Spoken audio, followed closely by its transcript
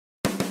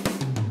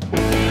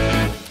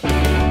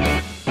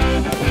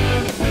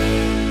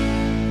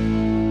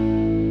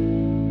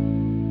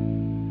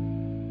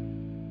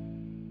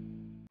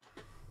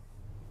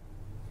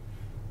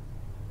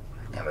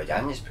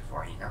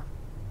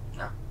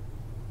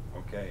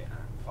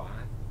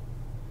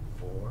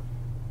4,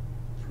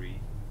 3.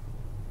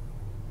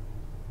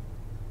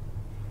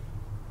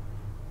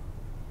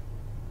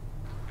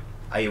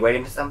 Are you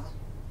waiting for something?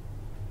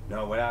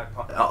 No, we're not.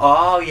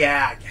 Oh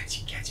yeah, I get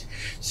you.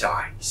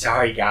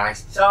 Sorry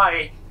guys,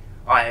 sorry.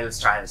 Alright, let's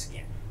try this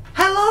again.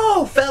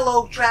 Hello,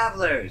 fellow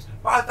travelers!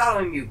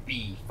 Bartholomew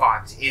B.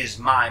 Fox is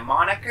my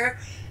moniker.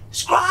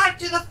 Scribe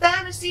to the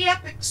Fantasy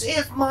Epics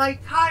is my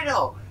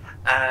title.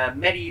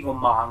 Medieval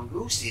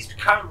Mongoose is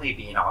currently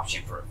being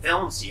optioned for a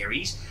film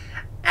series,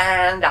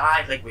 and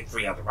I live with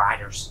 3 other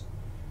writers.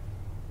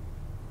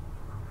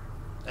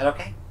 Is that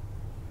okay?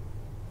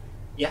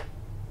 Yeah?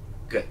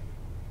 Good.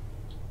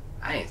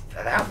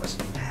 That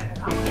wasn't bad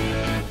at all.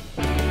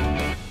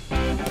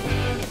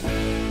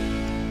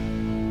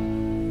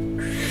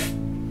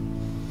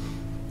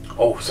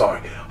 Oh,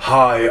 sorry.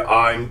 Hi,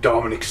 I'm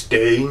Dominic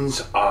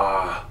Staines,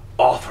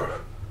 author.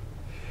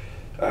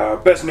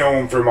 Best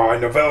known for my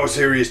novella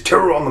series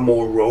Terror on the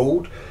Moor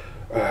Road,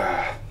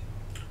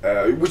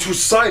 which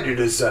was cited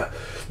as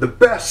the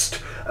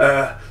best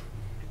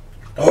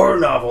horror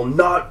novel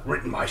not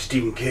written by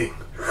Stephen King.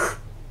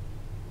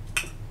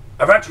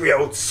 I've actually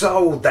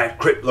outsold that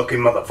crypt-looking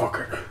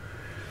motherfucker.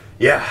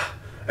 Yeah,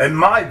 and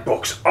my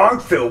books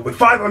aren't filled with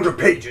 500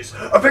 pages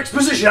of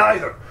exposition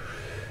either.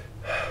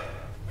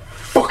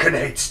 Fucking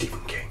hate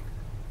Stephen King.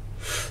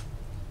 Is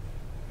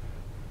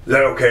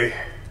that okay?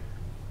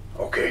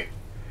 Okay.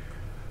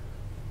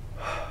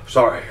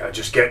 Sorry, I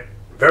just get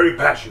very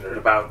passionate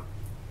about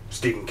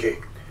Stephen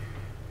King.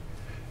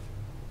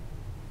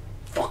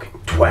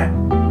 Fucking twat.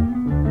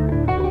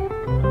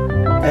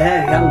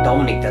 Young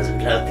Dominic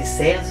doesn't love this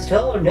sales at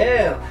all,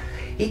 no.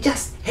 He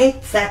just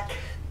hates that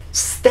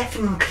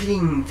Stephen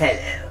King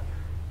fellow.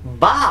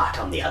 But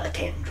on the other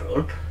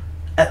tendril...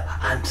 Oh,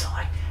 I'm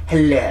sorry.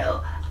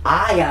 Hello,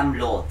 I am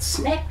Lord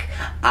Sneck.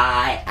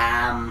 I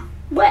am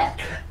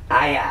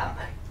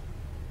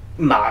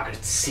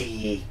Margaret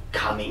C.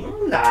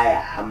 Cummings.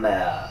 I am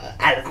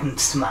Alison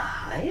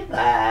Smythe,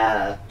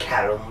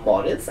 Carol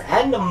Morris,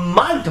 and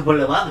multiple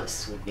of other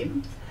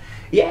pseudonyms.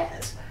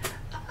 Yes.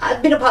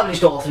 I've been a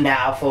published author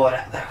now for,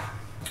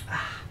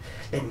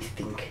 let me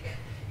think,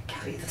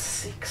 Carry the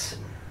 6 in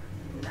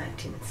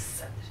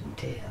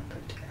 1970.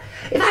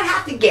 If I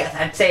had to guess,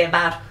 I'd say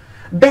about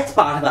best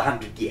part of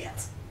 100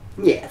 years.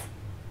 Yes.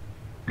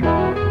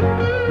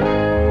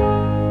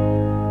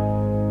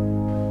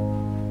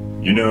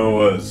 You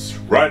know, as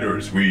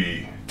writers,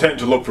 we tend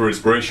to look for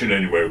inspiration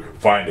anywhere we can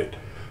find it.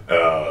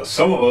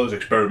 Some of us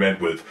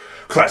experiment with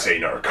Class A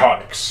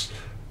narcotics.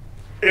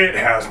 It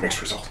has mixed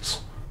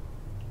results.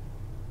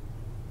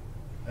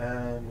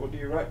 And what do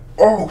you write?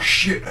 Oh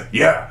shit,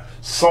 yeah,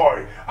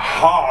 sorry.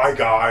 Hi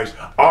guys,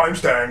 I'm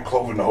Stan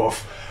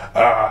Clovenhoof.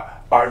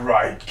 I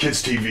write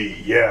Kids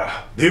TV,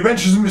 yeah. The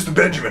Adventures of Mr.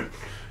 Benjamin.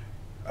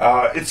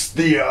 It's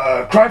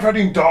the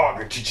crime-fighting dog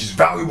that teaches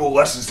valuable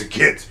lessons to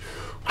kids.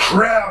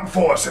 Cram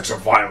full of sex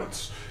and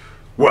violence.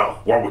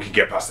 Well, while we can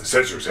get past the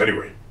censors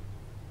anyway.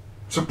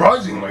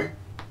 Surprisingly,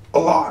 a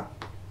lot.